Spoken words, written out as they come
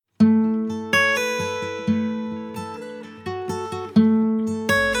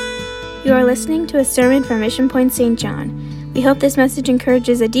You are listening to a sermon from Mission Point St. John. We hope this message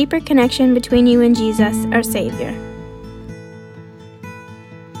encourages a deeper connection between you and Jesus, our Savior.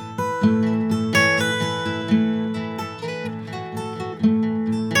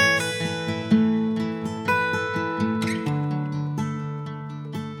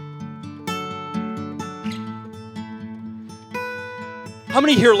 How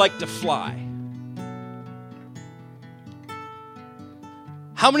many here like to fly?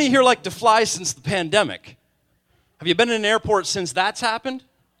 How many here like to fly since the pandemic? Have you been in an airport since that's happened?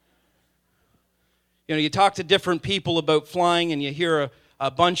 You know, you talk to different people about flying and you hear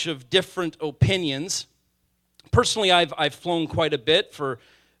a bunch of different opinions. Personally, I've flown quite a bit for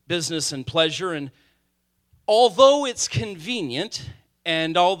business and pleasure, and although it's convenient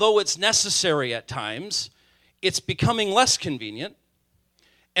and although it's necessary at times, it's becoming less convenient.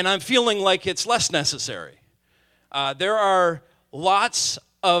 And I'm feeling like it's less necessary. There are lots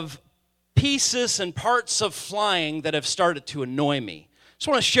of pieces and parts of flying that have started to annoy me. Just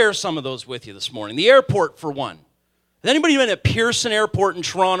want to share some of those with you this morning. The airport, for one. Has anybody been at Pearson Airport in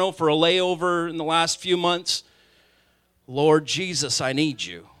Toronto for a layover in the last few months? Lord Jesus, I need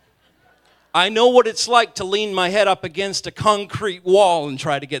you. I know what it's like to lean my head up against a concrete wall and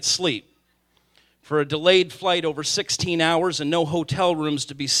try to get sleep. For a delayed flight over 16 hours and no hotel rooms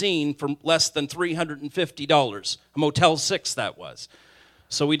to be seen for less than $350. A Motel 6, that was.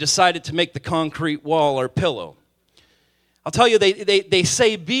 So we decided to make the concrete wall our pillow. I'll tell you, they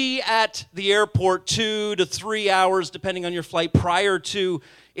say be at the airport 2 to 3 hours, depending on your flight, prior to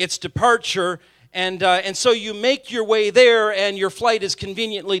its departure. And so you make your way there, and your flight is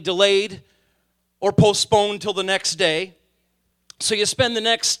conveniently delayed or postponed till the next day. So you spend the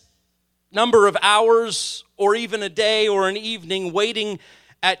next number of hours or even a day or an evening waiting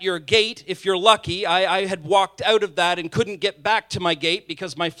at your gate if you're lucky. I had walked out of that and couldn't get back to my gate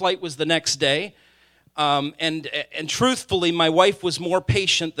because my flight was the next day. And truthfully, my wife was more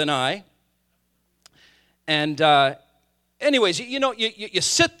patient than I. And anyways, you know, you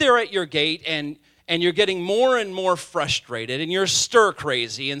sit there at your gate and you're getting more and more frustrated and you're stir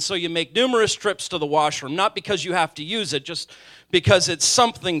crazy. And so you make numerous trips to the washroom, not because you have to use it, just because it's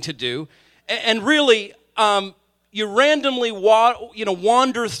something to do. And really, you randomly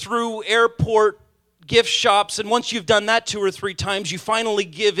wander through airport gift shops, and once you've done that 2 or 3 times, you finally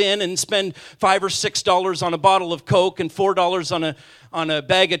give in and spend $5 or $6 on a bottle of Coke and $4 on a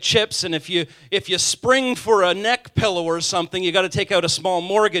bag of chips. And if you spring for a neck pillow or something, you got to take out a small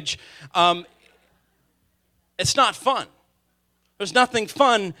mortgage. It's not fun. There's nothing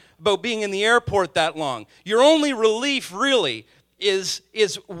fun about being in the airport that long. Your only relief, really, is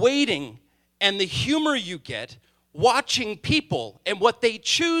waiting and the humor you get watching people and what they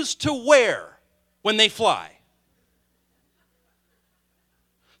choose to wear when they fly.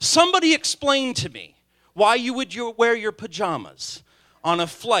 Somebody explain to me why you would wear your pajamas on a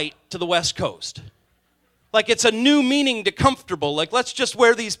flight to the West Coast. Like it's a new meaning to comfortable. Like, let's just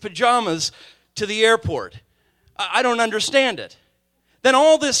wear these pajamas to the airport. I don't understand it. Then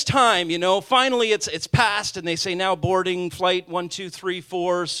all this time, you know, finally it's passed and they say now boarding flight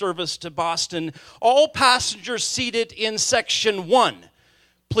 1234, service to Boston. All passengers seated in section 1.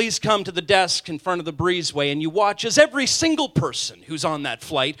 Please come to the desk in front of the breezeway, and you watch as every single person who's on that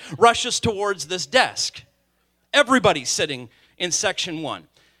flight rushes towards this desk. Everybody's sitting in section 1.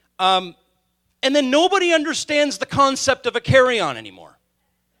 And then nobody understands the concept of a carry-on anymore.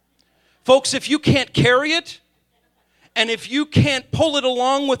 Folks, if you can't carry it, and if you can't pull it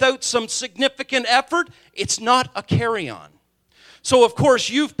along without some significant effort, it's not a carry-on. So, of course,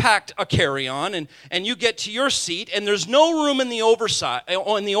 you've packed a carry-on, and you get to your seat, and there's no room in the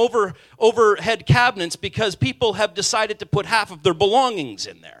overhead cabinets because people have decided to put half of their belongings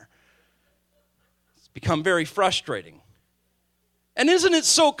in there. It's become very frustrating. And isn't it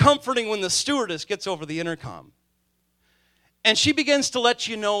so comforting when the stewardess gets over the intercom? And she begins to let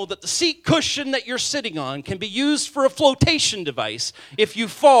you know that the seat cushion that you're sitting on can be used for a flotation device if you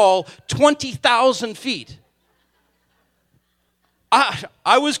fall 20,000 feet.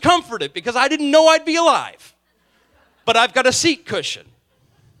 I was comforted because I didn't know I'd be alive. But I've got a seat cushion.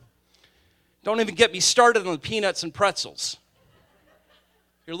 Don't even get me started on the peanuts and pretzels.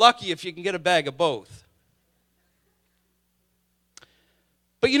 You're lucky if you can get a bag of both.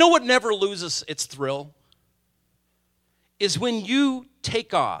 But you know what never loses its thrill? Is when you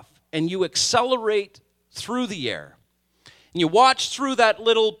take off and you accelerate through the air and you watch through that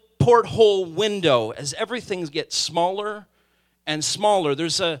little porthole window as everything gets smaller and smaller.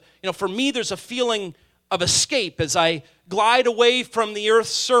 For me, there's a feeling of escape as I glide away from the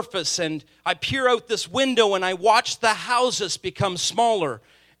earth's surface and I peer out this window and I watch the houses become smaller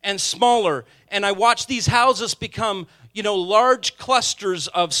and smaller. And I watch these houses become, large clusters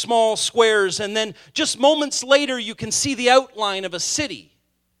of small squares. And then just moments later, you can see the outline of a city.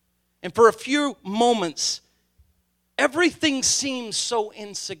 And for a few moments, everything seems so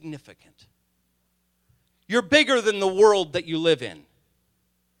insignificant. You're bigger than the world that you live in.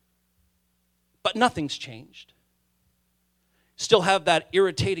 But nothing's changed. Still have that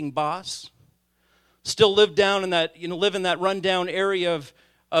irritating boss. Still live down in that, live in that rundown area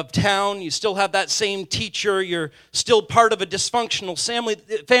of town. You still have that same teacher. You're still part of a dysfunctional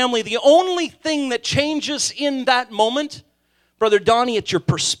family. The only thing that changes in that moment, Brother Donnie, it's your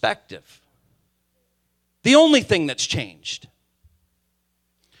perspective. The only thing that's changed.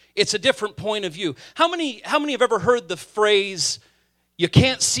 It's a different point of view. How many have ever heard the phrase, you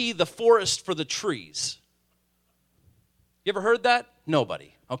can't see the forest for the trees? You ever heard that?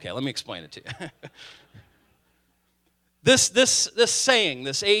 Nobody. Okay, let me explain it to you. This saying,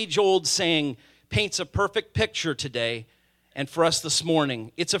 this age-old saying, paints a perfect picture today and for us this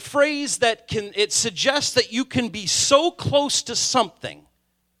morning. It's a phrase that it suggests that you can be so close to something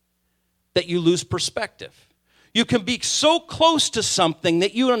that you lose perspective. You can be so close to something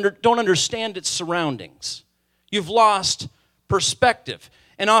that you don't understand its surroundings. You've lost perspective.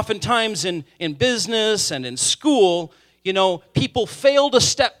 And oftentimes in business and in school, people fail to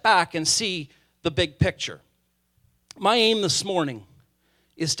step back and see the big picture. My aim this morning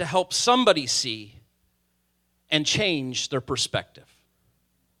is to help somebody see and change their perspective.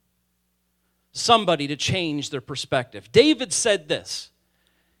 Somebody to change their perspective. David said this.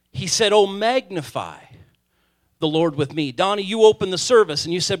 He said, "Oh, magnify the Lord with me." Donnie, you opened the service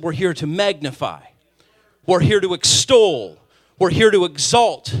and you said we're here to magnify. We're here to extol. We're here to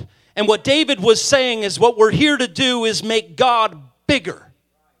exalt. And what David was saying is what we're here to do is make God bigger.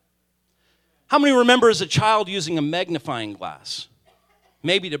 How many remember as a child using a magnifying glass?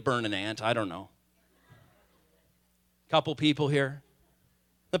 Maybe to burn an ant, I don't know. Couple people here.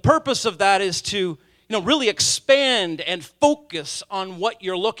 The purpose of that is to, really expand and focus on what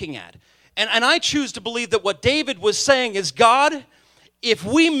you're looking at. And I choose to believe that what David was saying is, God, if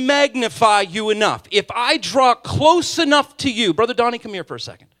we magnify you enough, if I draw close enough to you, Brother Donnie, come here for a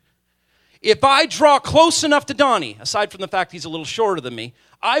second. If I draw close enough to Donnie, aside from the fact he's a little shorter than me,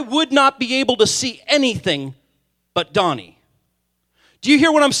 I would not be able to see anything but Donnie. Do you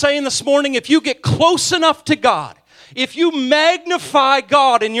hear what I'm saying this morning? If you get close enough to God, if you magnify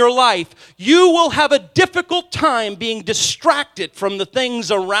God in your life, you will have a difficult time being distracted from the things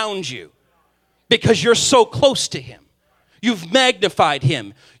around you because you're so close to Him. You've magnified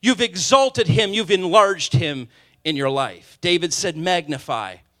Him. You've exalted Him. You've enlarged Him in your life. David said,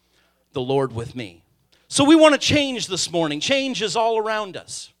 magnify the Lord with me. So we want to change this morning. Change is all around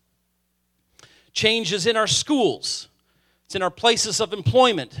us. Change is in our schools. It's in our places of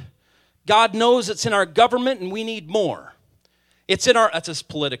employment. God knows it's in our government and we need more. It's in that's as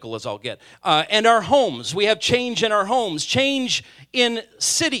political as I'll get. And our homes. We have change in our homes. Change in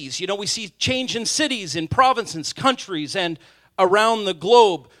cities. We see change in cities, in provinces, countries, and around the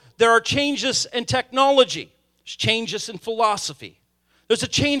globe. There are changes in technology. There's changes in philosophy. There's a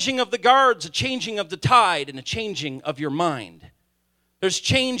changing of the guards, a changing of the tide, and a changing of your mind. There's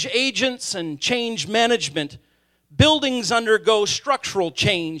change agents and change management. Buildings undergo structural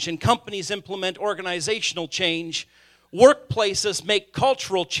change, and companies implement organizational change. Workplaces make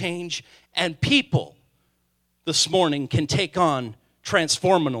cultural change, and people this morning can take on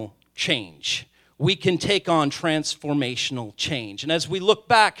transformational change. We can take on transformational change. And as we look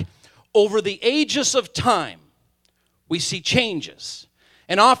back over the ages of time, we see changes.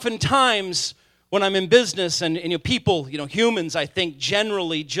 And oftentimes, when I'm in business and people, humans, I think,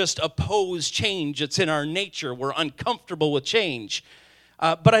 generally just oppose change. It's in our nature. We're uncomfortable with change.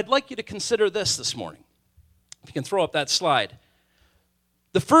 But I'd like you to consider this morning. If you can throw up that slide.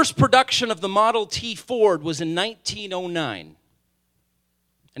 The first production of the Model T Ford was in 1909.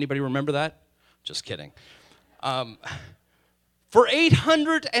 Anybody remember that? Just kidding. For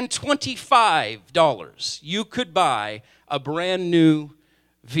 $825, you could buy a brand new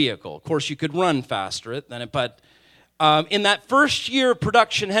vehicle. Of course, you could run faster than it, but in that first year of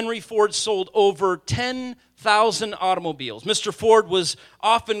production, Henry Ford sold over 10,000 automobiles. Mr. Ford was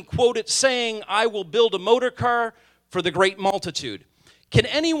often quoted saying, "I will build a motor car for the great multitude." Can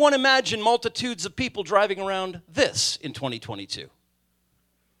anyone imagine multitudes of people driving around this in 2022?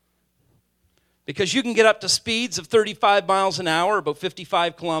 Because you can get up to speeds of 35 miles an hour, about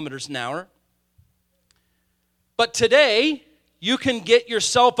 55 kilometers an hour. But today, you can get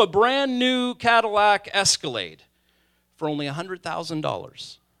yourself a brand new Cadillac Escalade for only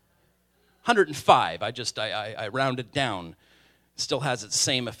 $100,000. 105, I rounded down. Still has its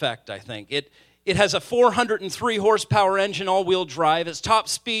same effect, I think. It has a 403 horsepower engine, all-wheel drive. Its top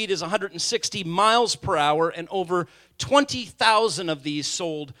speed is 160 miles per hour, and over 20,000 of these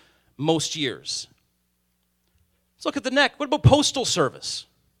sold most years. Let's look at the neck. What about postal service?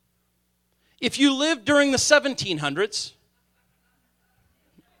 If you lived during the 1700s,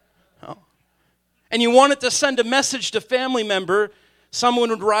 and you wanted to send a message to a family member, someone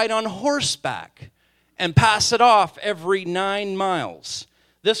would ride on horseback and pass it off every 9 miles.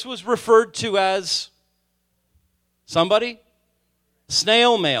 This was referred to as, somebody?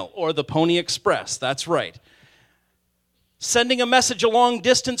 Snail mail, or the Pony Express. That's right. Sending a message a long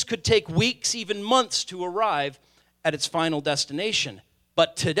distance could take weeks, even months, to arrive at its final destination.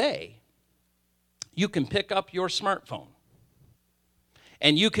 But today, you can pick up your smartphone,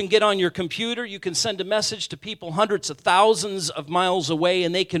 and you can get on your computer, you can send a message to people hundreds of thousands of miles away,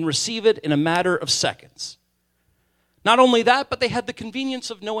 and they can receive it in a matter of seconds. Not only that, but they had the convenience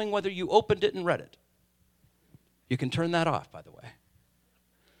of knowing whether you opened it and read it. You can turn that off, by the way.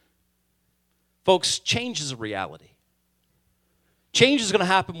 Folks, change is a reality. Change is going to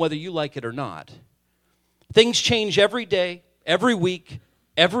happen whether you like it or not. Things change every day, every week,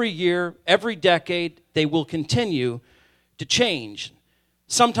 every year, every decade. They will continue to change.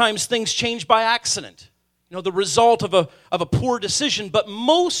 Sometimes things change by accident, the result of a poor decision, but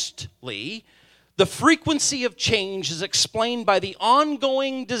mostly the frequency of change is explained by the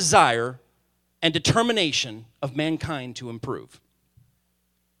ongoing desire and determination of mankind to improve.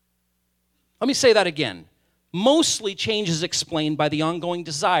 Let me say that again. Mostly change is explained by the ongoing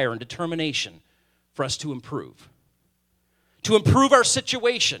desire and determination for us to improve our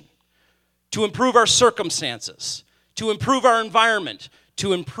situation, to improve our circumstances, to improve our environment,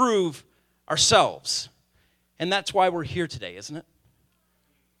 to improve ourselves. And that's why we're here today, isn't it?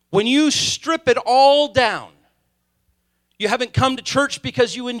 When you strip it all down, you haven't come to church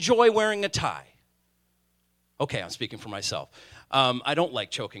because you enjoy wearing a tie. Okay, I'm speaking for myself. I don't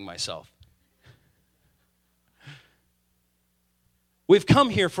like choking myself. We've come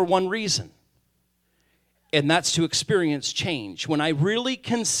here for one reason, and that's to experience change. When I really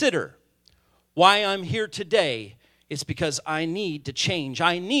consider why I'm here today, it's because I need to change.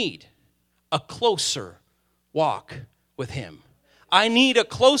 I need a closer walk with Him. I need a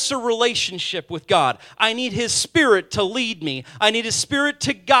closer relationship with God. I need His Spirit to lead me. I need His Spirit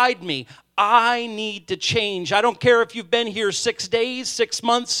to guide me. I need to change. I don't care if you've been here 6 days, 6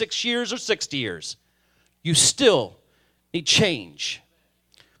 months, 6 years, or 60 years. You still need change.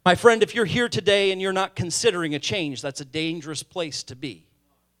 My friend, if you're here today and you're not considering a change, that's a dangerous place to be.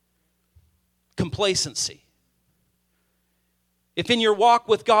 Complacency. If in your walk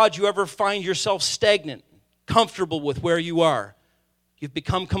with God you ever find yourself stagnant, comfortable with where you are, you've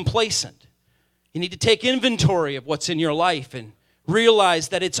become complacent. You need to take inventory of what's in your life and realize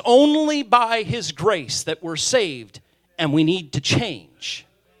that it's only by His grace that we're saved, and we need to change.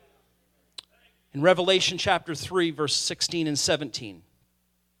 In Revelation chapter 3, verse 16 and 17,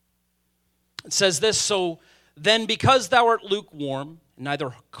 it says this, "So then because thou art lukewarm,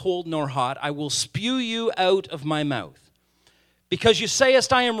 neither cold nor hot, I will spew you out of my mouth. Because you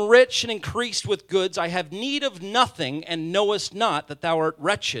sayest, I am rich and increased with goods, I have need of nothing, and knowest not that thou art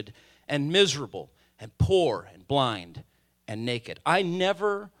wretched and miserable and poor and blind and naked." I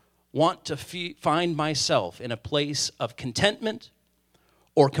never want to find myself in a place of contentment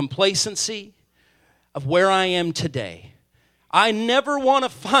or complacency of where I am today. I never want to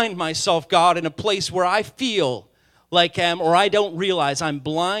find myself, God, in a place where I feel like or I don't realize I'm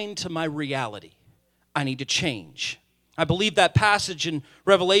blind to my reality. I need to change. I believe that passage in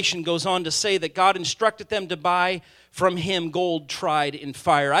Revelation goes on to say that God instructed them to buy from Him gold tried in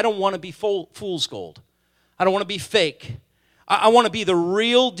fire. I don't want to be fool's gold. I don't want to be fake. I want to be the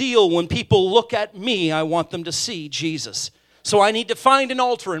real deal. When people look at me, I want them to see Jesus. So I need to find an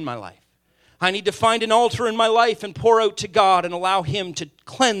altar in my life. I need to find an altar in my life and pour out to God and allow Him to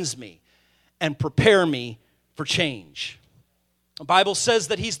cleanse me and prepare me for change. The Bible says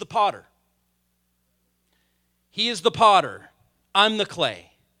that He's the potter. He is the potter. I'm the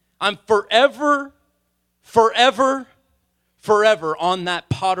clay. I'm forever on that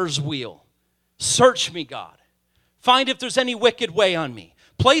potter's wheel. Search me, God. Find if there's any wicked way on me.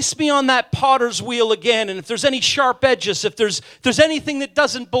 Place me on that potter's wheel again, and if there's any sharp edges, if there's anything that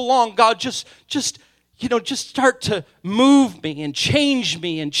doesn't belong, God, just start to move me and change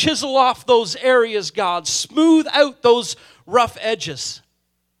me and chisel off those areas, God. Smooth out those rough edges.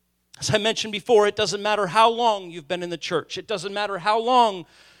 As I mentioned before, it doesn't matter how long you've been in the church. It doesn't matter how long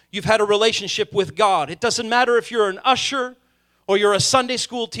you've had a relationship with God. It doesn't matter if you're an usher or you're a Sunday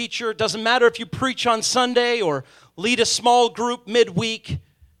school teacher. It doesn't matter if you preach on Sunday or lead a small group midweek.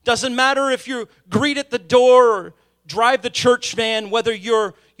 Doesn't matter if you greet at the door or drive the church van, whether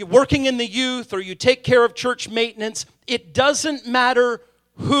you're working in the youth or you take care of church maintenance. It doesn't matter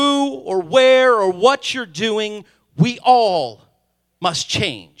who or where or what you're doing. We all must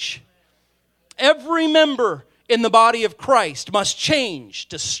change. Every member in the body of Christ must change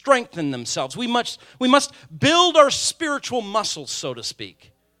to strengthen themselves. We must build our spiritual muscles, so to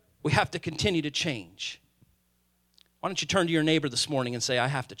speak. We have to continue to change. Why don't you turn to your neighbor this morning and say, I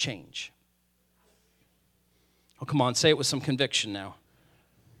have to change. Oh, come on, say it with some conviction now.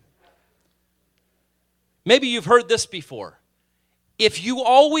 Maybe you've heard this before. If you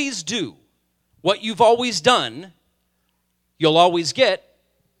always do what you've always done, you'll always get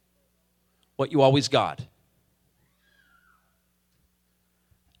what you always got.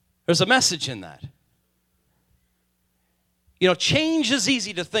 There's a message in that. You know, change is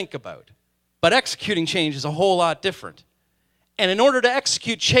easy to think about, but executing change is a whole lot different. And in order to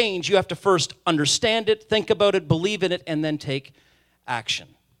execute change, you have to first understand it, think about it, believe in it, and then take action.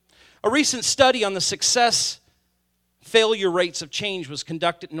 A recent study on the success-failure rates of change was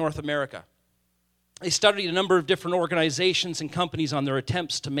conducted in North America. They studied a number of different organizations and companies on their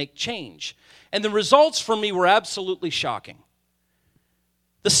attempts to make change. And the results for me were absolutely shocking.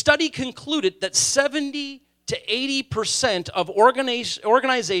 The study concluded that 70 to 80% of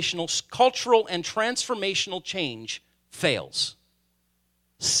organizational, cultural, and transformational change fails.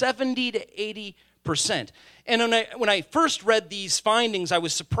 70 to 80%. And when I first read these findings, I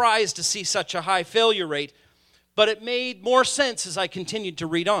was surprised to see such a high failure rate, but it made more sense as I continued to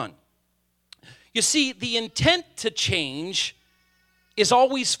read on. You see, the intent to change is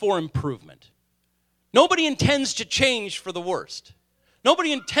always for improvement. Nobody intends to change for the worst.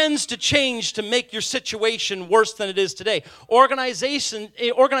 Nobody intends to change to make your situation worse than it is today.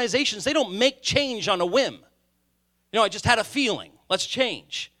 Organizations, they don't make change on a whim. You know, I just had a feeling. Let's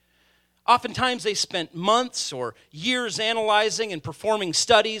change. Oftentimes they spent months or years analyzing and performing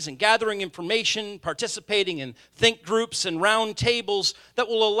studies and gathering information, participating in think groups and round tables that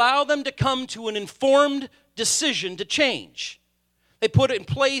will allow them to come to an informed decision to change. They put in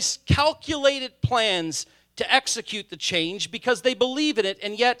place calculated plans to execute the change because they believe in it,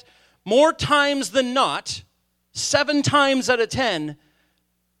 and yet more times than not, 7 times out of 10,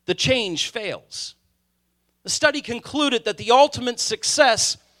 the change fails. The study concluded that the ultimate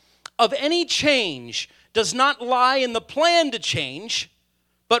success of any change does not lie in the plan to change,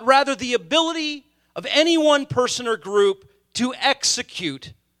 but rather the ability of any one person or group to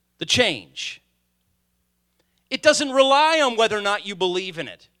execute the change. It doesn't rely on whether or not you believe in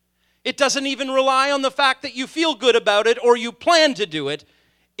it. It doesn't even rely on the fact that you feel good about it or you plan to do it.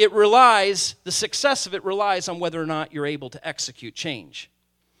 The success of it relies on whether or not you're able to execute change.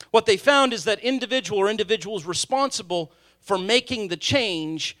 What they found is that individuals responsible for making the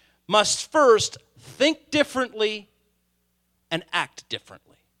change must first think differently and act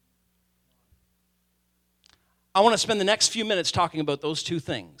differently. I want to spend the next few minutes talking about those two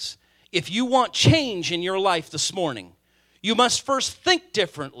things. If you want change in your life this morning, you must first think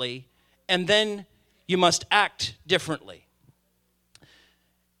differently, and then you must act differently.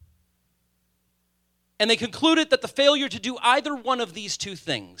 And they concluded that the failure to do either one of these two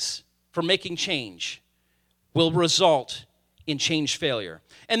things for making change will result in change failure.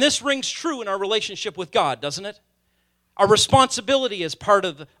 And this rings true in our relationship with God, doesn't it? Our responsibility as part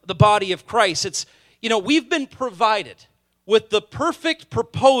of the body of Christ. It's, we've been provided with the perfect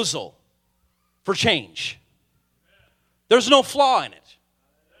proposal for change. There's no flaw in it.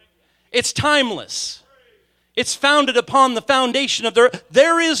 It's timeless. It's founded upon the foundation of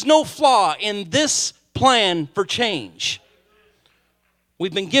there is no flaw in this plan for change.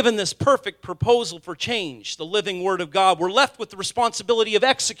 We've been given this perfect proposal for change, the living Word of God. We're left with the responsibility of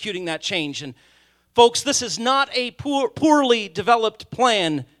executing that change. And folks, this is not a poorly developed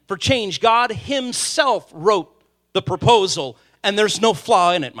plan for change. God Himself wrote the proposal, and there's no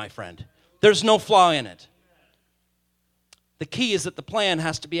flaw in it, my friend. There's no flaw in it. The key is that the plan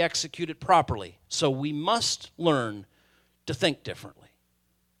has to be executed properly. So we must learn to think differently.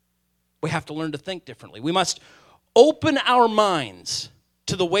 We have to learn to think differently. We must open our minds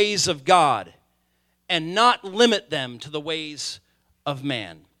to the ways of God and not limit them to the ways of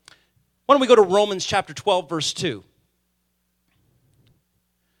man. Why don't we go to Romans chapter 12, verse 2.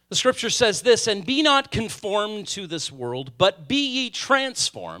 The scripture says this, "And be not conformed to this world, but be ye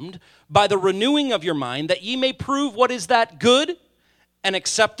transformed by the renewing of your mind, that ye may prove what is that good and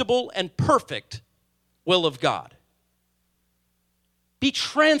acceptable and perfect will of God." Be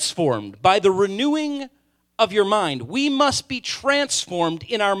transformed by the renewing of your mind. We must be transformed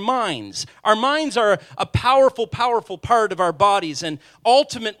in our minds. Our minds are a powerful, powerful part of our bodies, and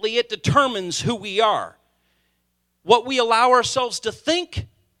ultimately it determines who we are. What we allow ourselves to think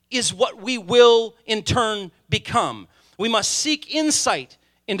is what we will in turn become. We must seek insight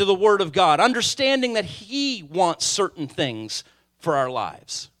into the Word of God, understanding that He wants certain things for our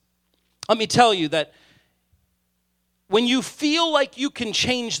lives. Let me tell you that when you feel like you can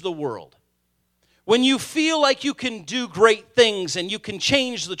change the world, when you feel like you can do great things and you can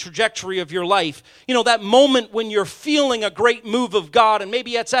change the trajectory of your life, you know, that moment when you're feeling a great move of God, and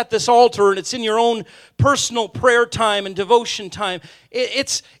maybe it's at this altar and it's in your own personal prayer time and devotion time,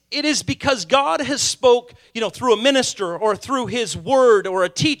 it is because God has spoke, you know, through a minister or through His Word or a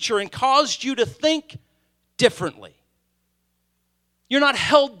teacher and caused you to think differently. You're not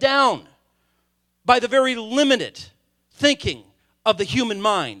held down by the very limited thinking of the human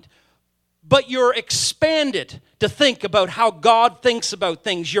mind, but you're expanded to think about how God thinks about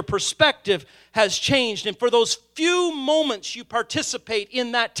things. Your perspective has changed, and for those few moments you participate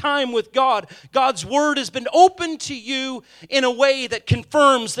in that time with God, God's Word has been opened to you in a way that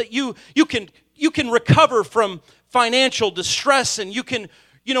confirms that you can recover from financial distress, and you can,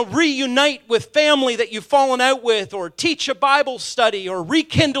 you know, reunite with family that you've fallen out with, or teach a Bible study, or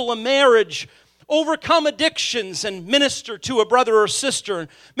rekindle a marriage, overcome addictions and minister to a brother or sister, and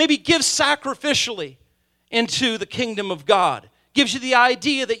maybe give sacrificially into the kingdom of God. Gives you the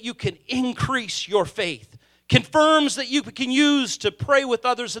idea that you can increase your faith. Confirms that you can use to pray with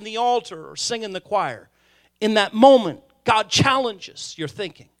others in the altar or sing in the choir. In that moment, God challenges your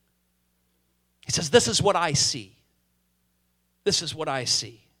thinking. He says, this is what I see. This is what I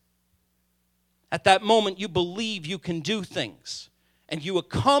see. At that moment, you believe you can do things, and you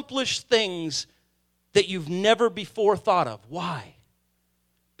accomplish things that you've never before thought of. Why?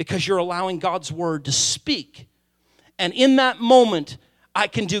 Because you're allowing God's Word to speak. And in that moment, I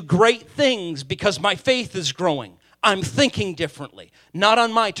can do great things because my faith is growing. I'm thinking differently, not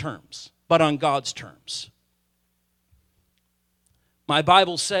on my terms, but on God's terms. My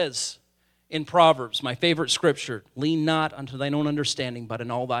Bible says in Proverbs, my favorite scripture, lean not unto thine own understanding, but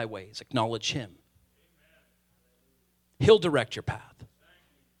in all thy ways acknowledge Him. He'll direct your path.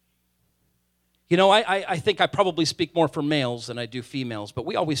 You know, I think I probably speak more for males than I do females, but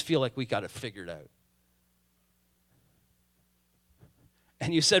we always feel like we got it figured out.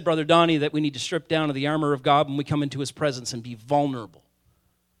 And you said, Brother Donnie, that we need to strip down to the armor of God when we come into His presence and be vulnerable.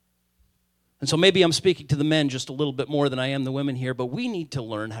 And so maybe I'm speaking to the men just a little bit more than I am the women here, but we need to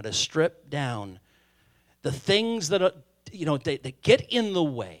learn how to strip down the things that are, you know, that get in the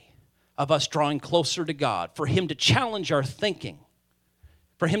way of us drawing closer to God, for Him to challenge our thinking,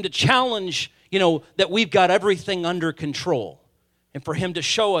 for Him to challenge, you know, that we've got everything under control, and for Him to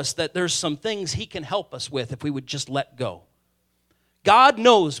show us that there's some things He can help us with if we would just let go. God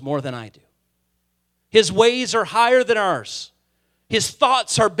knows more than I do. His ways are higher than ours. His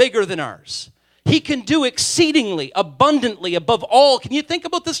thoughts are bigger than ours. He can do exceedingly, abundantly, above all. Can you think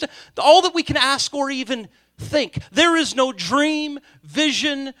about this? All that we can ask or even think. There is no dream,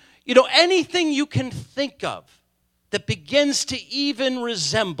 vision, you know, anything you can think of that begins to even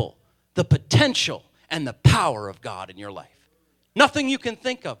resemble the potential and the power of God in your life. Nothing you can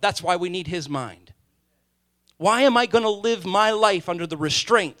think of. That's why we need His mind. Why am I going to live my life under the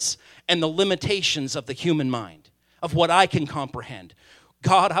restraints and the limitations of the human mind, of what I can comprehend?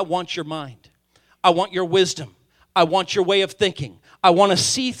 God, I want your mind. I want your wisdom. I want your way of thinking. I want to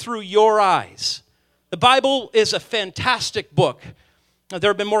see through your eyes. The Bible is a fantastic book. There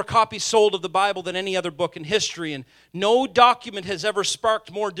have been more copies sold of the Bible than any other book in history, and no document has ever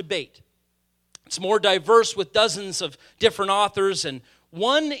sparked more debate. It's more diverse with dozens of different authors and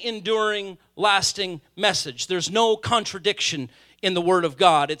one enduring, lasting message. There's no contradiction in the Word of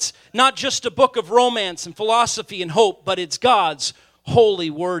God. It's not just a book of romance and philosophy and hope, but it's God's holy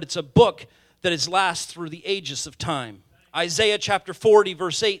Word. It's a book that has lasted through the ages of time. Isaiah chapter 40,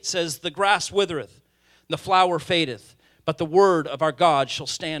 verse 8 says, the grass withereth, the flower fadeth, but the word of our God shall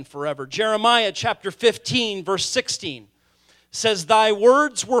stand forever. Jeremiah chapter 15, verse 16 says, thy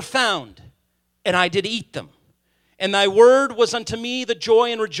words were found, and I did eat them. And thy word was unto me the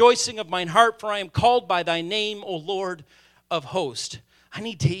joy and rejoicing of mine heart, for I am called by thy name, O Lord of hosts. I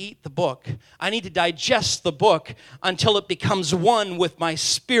need to eat the book. I need to digest the book until it becomes one with my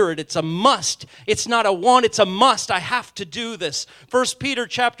spirit. It's a must. It's not a want, it's a must. I have to do this. 1 Peter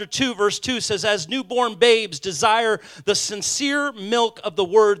chapter 2, verse 2 says, as newborn babes desire the sincere milk of the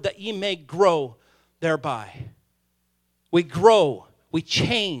word, that ye may grow thereby. We grow. We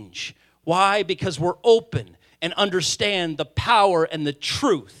change. Why? Because we're open and understand the power and the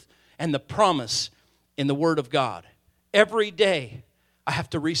truth and the promise in the Word of God. Every day I have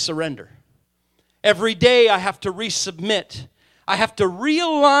to resurrender. Every day I have to resubmit. I have to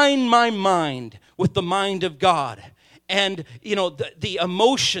realign my mind with the mind of God. And, the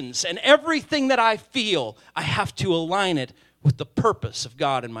emotions and everything that I feel, I have to align it with the purpose of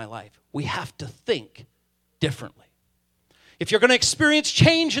God in my life. We have to think differently. If you're going to experience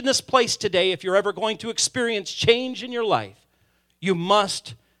change in this place today, if you're ever going to experience change in your life, you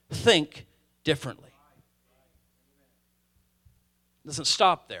must think differently. It doesn't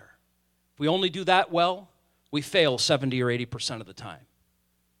stop there. If we only do that well, we fail 70 or 80% of the time.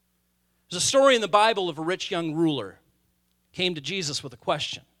 There's a story in the Bible of a rich young ruler came to Jesus with a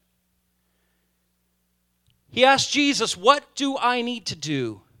question. He asked Jesus, "What do I need to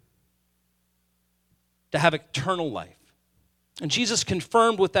do to have eternal life?" And Jesus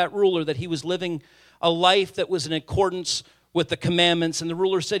confirmed with that ruler that he was living a life that was in accordance with the commandments. And the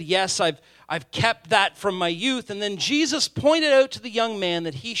ruler said, "Yes, I've kept that from my youth." And then Jesus pointed out to the young man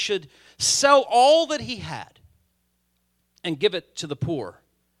that he should sell all that he had and give it to the poor.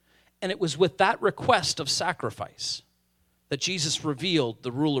 And it was with that request of sacrifice that Jesus revealed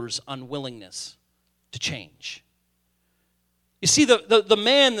the ruler's unwillingness to change. You see, the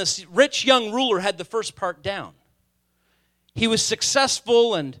man, this rich young ruler, had the first part down. He was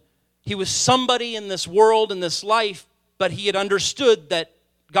successful and he was somebody in this world, in this life, but he had understood that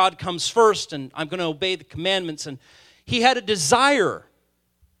God comes first and I'm going to obey the commandments. And he had a desire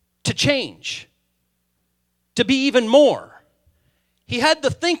to change, to be even more. He had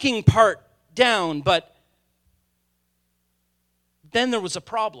the thinking part down, but then there was a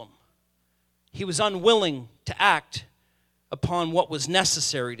problem. He was unwilling to act upon what was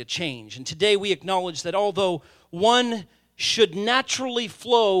necessary to change. And today we acknowledge that although one should naturally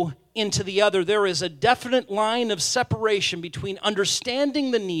flow into the other, there is a definite line of separation between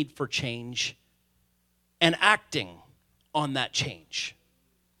understanding the need for change and acting on that change.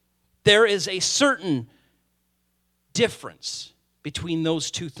 There is a certain difference between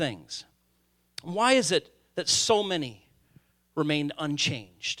those two things. Why is it that so many remain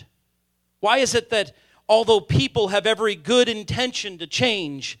unchanged? Why is it that although people have every good intention to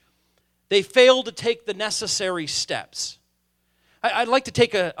change, they fail to take the necessary steps? I'd like to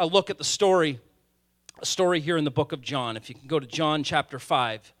take a look at a story here in the book of John. If you can go to John chapter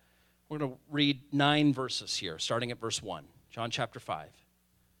 5, we're going to read 9 verses here, starting at verse 1. John chapter 5.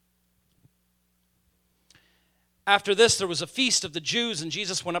 After this, there was a feast of the Jews, and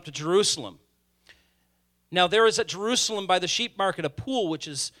Jesus went up to Jerusalem. Now there is at Jerusalem by the sheep market a pool, which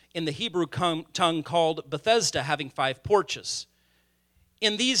is in the Hebrew tongue called Bethesda, having 5 porches.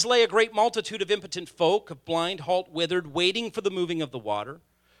 In these lay a great multitude of impotent folk, of blind, halt, withered, waiting for the moving of the water.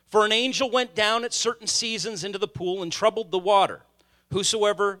 For an angel went down at certain seasons into the pool and troubled the water.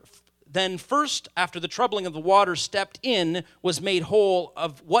 Whosoever then first, after the troubling of the water, stepped in, was made whole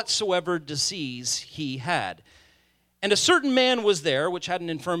of whatsoever disease he had. And a certain man was there, which had an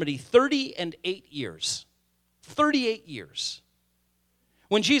infirmity 38 years. 38 years.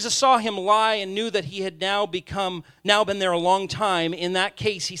 When Jesus saw him lie and knew that he had now been there a long time, in that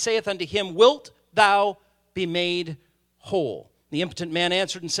case he saith unto him, Wilt thou be made whole? The impotent man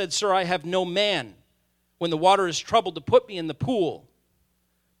answered and said, Sir, I have no man when the water is troubled to put me in the pool.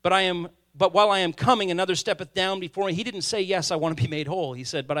 But while I am coming, another steppeth down before me. He didn't say, Yes, I want to be made whole. He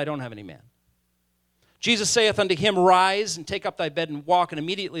said, But I don't have any man. Jesus saith unto him, Rise and take up thy bed and walk. And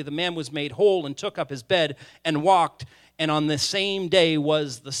immediately the man was made whole and took up his bed and walked. And on the same day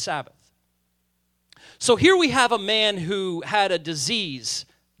was the Sabbath. So here we have a man who had a disease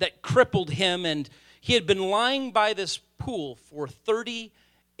that crippled him, and he had been lying by this pool for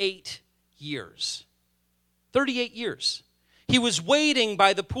 38 years. 38 years. He was waiting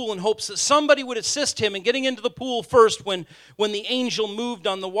by the pool in hopes that somebody would assist him in getting into the pool first when the angel moved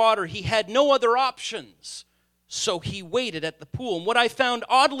on the water. He had no other options, so he waited at the pool. And what I found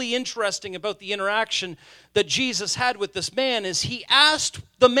oddly interesting about the interaction that Jesus had with this man is he asked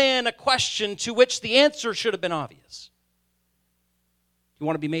the man a question to which the answer should have been obvious. You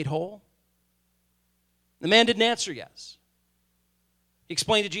want to be made whole? The man didn't answer yes. He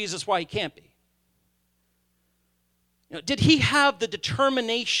explained to Jesus why he can't be. Did he have the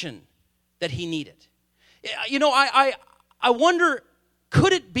determination that he needed? I wonder,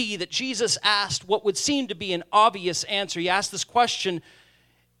 could it be that Jesus asked what would seem to be an obvious answer? He asked this question,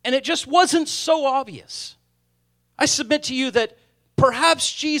 and it just wasn't so obvious. I submit to you that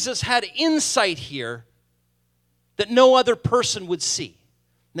perhaps Jesus had insight here that no other person would see,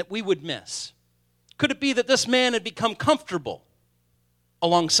 that we would miss. Could it be that this man had become comfortable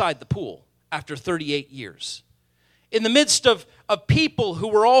alongside the pool after 38 years? in the midst of people who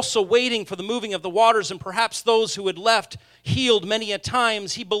were also waiting for the moving of the waters, and perhaps those who had left healed many a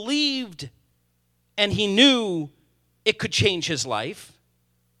times, he believed and he knew it could change his life.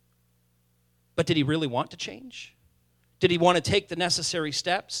 But did he really want to change? Did he want to take the necessary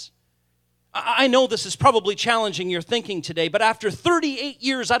steps? I know this is probably challenging your thinking today, but after 38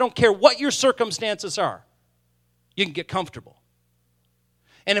 years, I don't care what your circumstances are, you can get comfortable.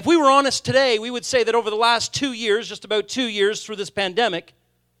 And if we were honest today, we would say that over the last 2 years, just about 2 years through this pandemic,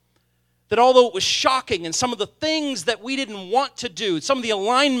 that although it was shocking and some of the things that we didn't want to do, some of the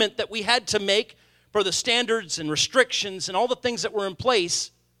alignment that we had to make for the standards and restrictions and all the things that were in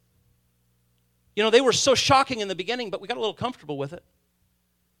place, you know, they were so shocking in the beginning, but we got a little comfortable with it.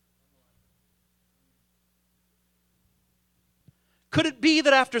 Could it be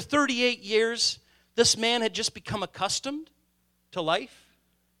that after 38 years, this man had just become accustomed to life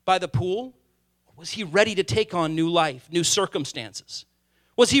by the pool? Or was he ready to take on new life, new circumstances?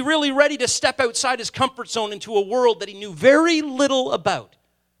 Was he really ready to step outside his comfort zone into a world that he knew very little about?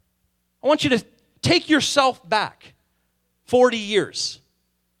 I want you to take yourself back 40 years.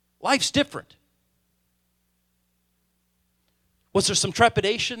 Life's different. Was there some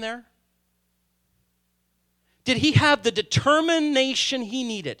trepidation there? Did he have the determination he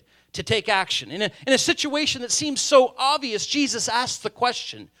needed to take action? In a situation that seems so obvious, Jesus asked the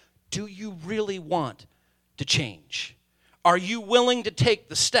question, do you really want to change? Are you willing to take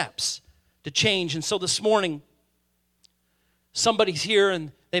the steps to change? And so this morning, somebody's here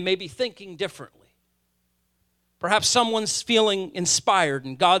and they may be thinking differently. Perhaps someone's feeling inspired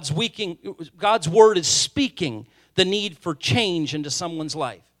and God's word is speaking the need for change into someone's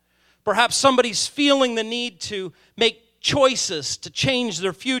life. Perhaps somebody's feeling the need to make choices to change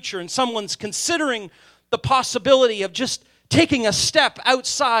their future, and someone's considering the possibility of just taking a step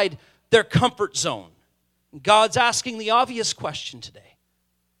outside their comfort zone. God's asking the obvious question today.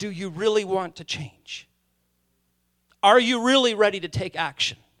 Do you really want to change? Are you really ready to take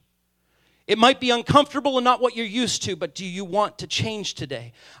action? It might be uncomfortable and not what you're used to, but do you want to change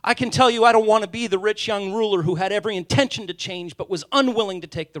today? I can tell you I don't want to be the rich young ruler who had every intention to change but was unwilling to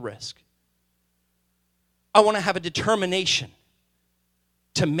take the risk. I want to have a determination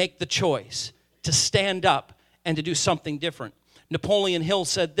to make the choice, to stand up and to do something different. Napoleon Hill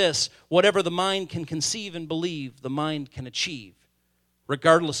said this, whatever the mind can conceive and believe, the mind can achieve,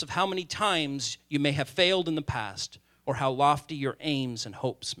 regardless of how many times you may have failed in the past or how lofty your aims and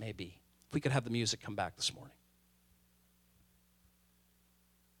hopes may be. If we could have the music come back this morning.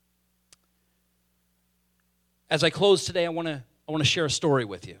 As I close today, I want to share a story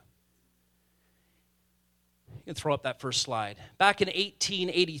with you. You can throw up that first slide. Back in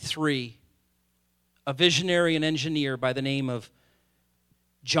 1883, a visionary and engineer by the name of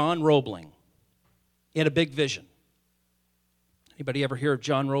John Roebling, he had a big vision. Anybody ever hear of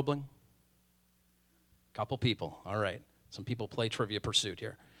John Roebling? A couple people. All right. Some people play Trivia Pursuit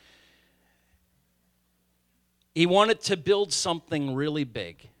here. He wanted to build something really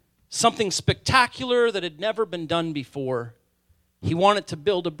big, something spectacular that had never been done before. He wanted to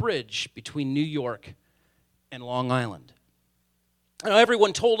build a bridge between New York and Long Island. Now,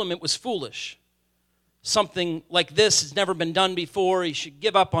 everyone told him it was foolish. Something like this has never been done before. He should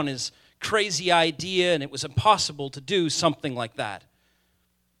give up on his crazy idea, and it was impossible to do something like that.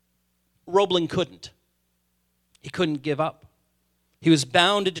 Roebling couldn't. He couldn't give up. He was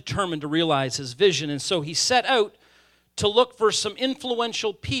bound and determined to realize his vision, and so he set out to look for some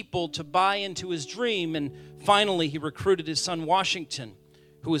influential people to buy into his dream, and finally he recruited his son Washington,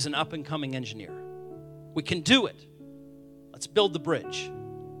 who was an up-and-coming engineer. We can do it. Let's build the bridge.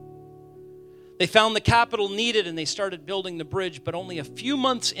 They found the capital needed, and they started building the bridge, but only a few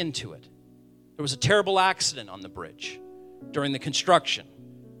months into it, there was a terrible accident on the bridge during the construction,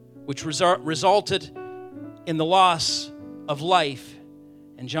 which resulted in the loss of life,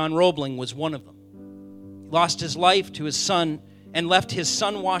 and John Roebling was one of them. He lost his life to his son and left his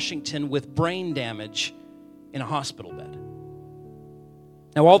son Washington with brain damage in a hospital bed.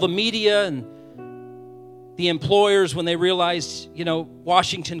 Now, all the media and the employers, when they realized,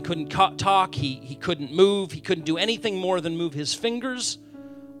 Washington couldn't talk, he couldn't move, he couldn't do anything more than move his fingers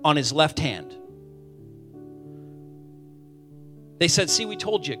on his left hand. They said, see, we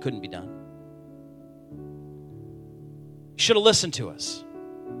told you it couldn't be done. You should have listened to us.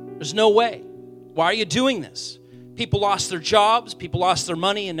 There's no way. Why are you doing this? People lost their jobs, people lost their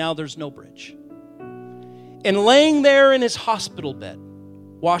money, and now there's no bridge. And laying there in his hospital bed,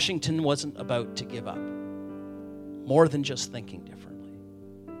 Washington wasn't about to give up. More than just thinking differently.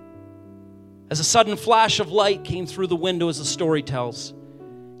 As a sudden flash of light came through the window, as the story tells,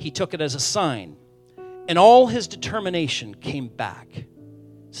 he took it as a sign And all his determination came back. He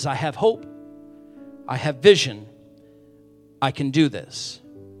says, I have hope. I have vision. I can do this.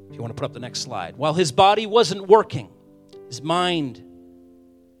 If you want to put up the next slide. While his body wasn't working, his mind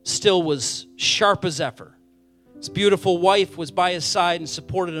still was sharp as ever. His beautiful wife was by his side and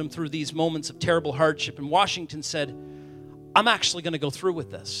supported him through these moments of terrible hardship. And Washington said, I'm actually going to go through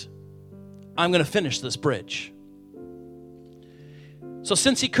with this. I'm going to finish this bridge. So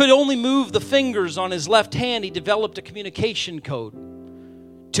since he could only move the fingers on his left hand, he developed a communication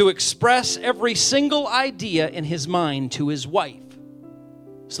code to express every single idea in his mind to his wife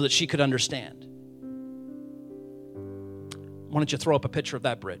so that she could understand. Why don't you throw up a picture of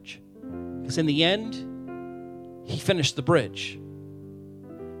that bridge? Because in the end, he finished the bridge.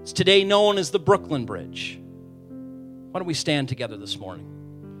 It's today known as the Brooklyn Bridge. Why don't we stand together this morning?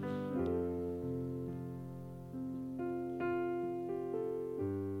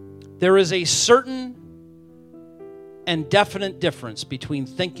 There is a certain and definite difference between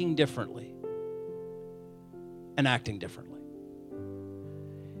thinking differently and acting differently.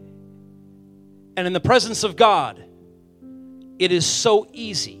 And in the presence of God, it is so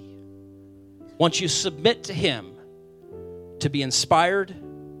easy, once you submit to Him, to be inspired,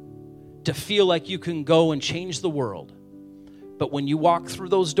 to feel like you can go and change the world. But when you walk through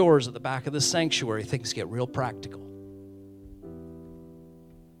those doors at the back of the sanctuary, things get real practical.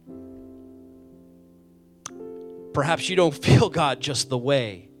 Perhaps you don't feel God just the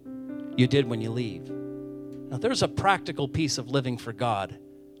way you did when you leave. Now, there's a practical piece of living for God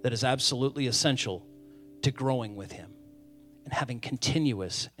that is absolutely essential to growing with Him and having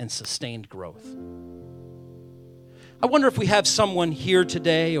continuous and sustained growth. I wonder if we have someone here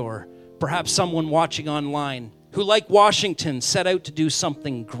today, or perhaps someone watching online, who, like Washington, set out to do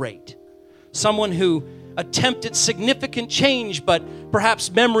something great. Someone who attempted significant change, but perhaps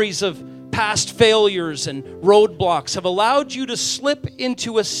memories of past failures and roadblocks have allowed you to slip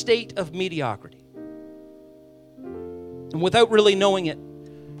into a state of mediocrity. And without really knowing it,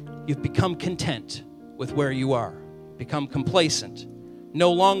 you've become content with where you are, become complacent,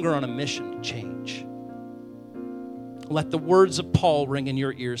 no longer on a mission to change. Let the words of Paul ring in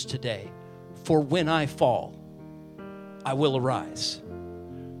your ears today. For when I fall, I will arise.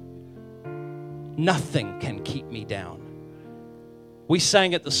 Nothing can keep me down. We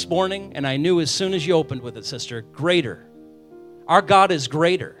sang it this morning, and I knew as soon as you opened with it, sister, greater. Our God is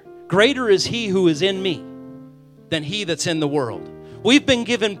greater. Greater is He who is in me than he that's in the world. We've been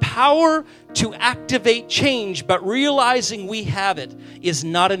given power to activate change, but realizing we have it is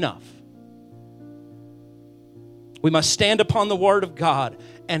not enough. We must stand upon the Word of God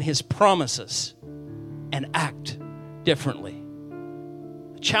and His promises and act differently.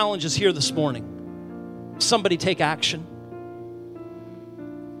 The challenge is here this morning. Somebody take action.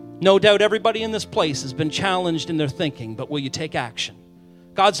 No doubt everybody in this place has been challenged in their thinking, but will you take action?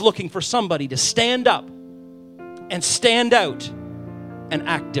 God's looking for somebody to stand up and stand out and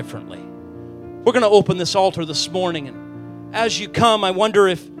act differently. We're going to open this altar this morning, and as you come, I wonder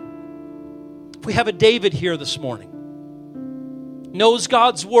if we have a David here this morning, knows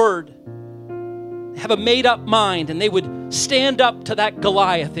God's word, have a made-up mind, and they would stand up to that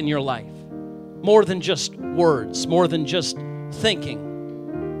Goliath in your life. More than just words, more than just thinking,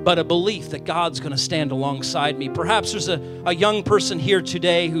 but a belief that God's going to stand alongside me. Perhaps there's a young person here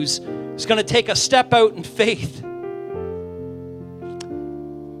today who's going to take a step out in faith.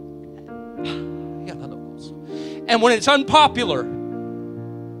 And when it's unpopular,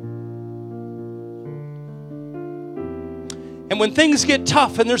 and when things get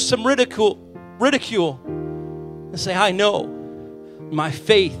tough and there's some ridicule, and say, I know my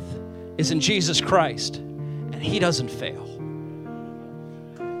faith is in Jesus Christ, and He doesn't fail.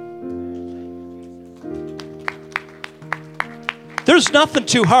 There's nothing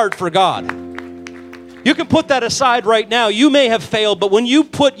too hard for God. You can put that aside right now. You may have failed, but when you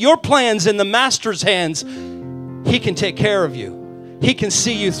put your plans in the Master's hands, He can take care of you. He can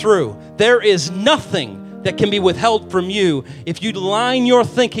see you through. There is nothing that can be withheld from you if you line your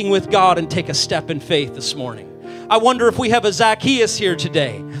thinking with God and take a step in faith this morning. I wonder if we have a Zacchaeus here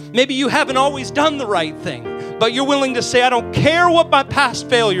today. Maybe you haven't always done the right thing, but you're willing to say, I don't care what my past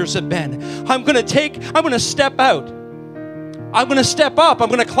failures have been. I'm going to step out. I'm going to step up. I'm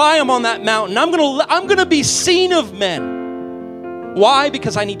going to climb on that mountain. I'm going to be seen of men. Why?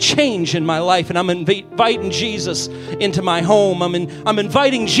 Because I need change in my life, and I'm inviting Jesus into my home. I'm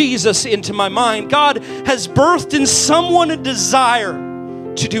inviting Jesus into my mind. God has birthed in someone a desire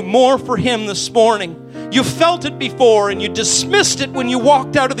to do more for Him this morning. You felt it before and you dismissed it when you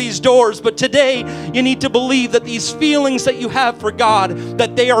walked out of these doors, but today you need to believe that these feelings that you have for God,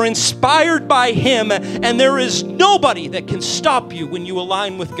 that they are inspired by Him, and there is nobody that can stop you when you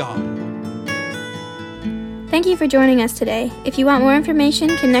align with God. Thank you for joining us today. If you want more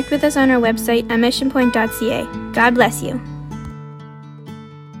information, connect with us on our website at missionpoint.ca. God bless you.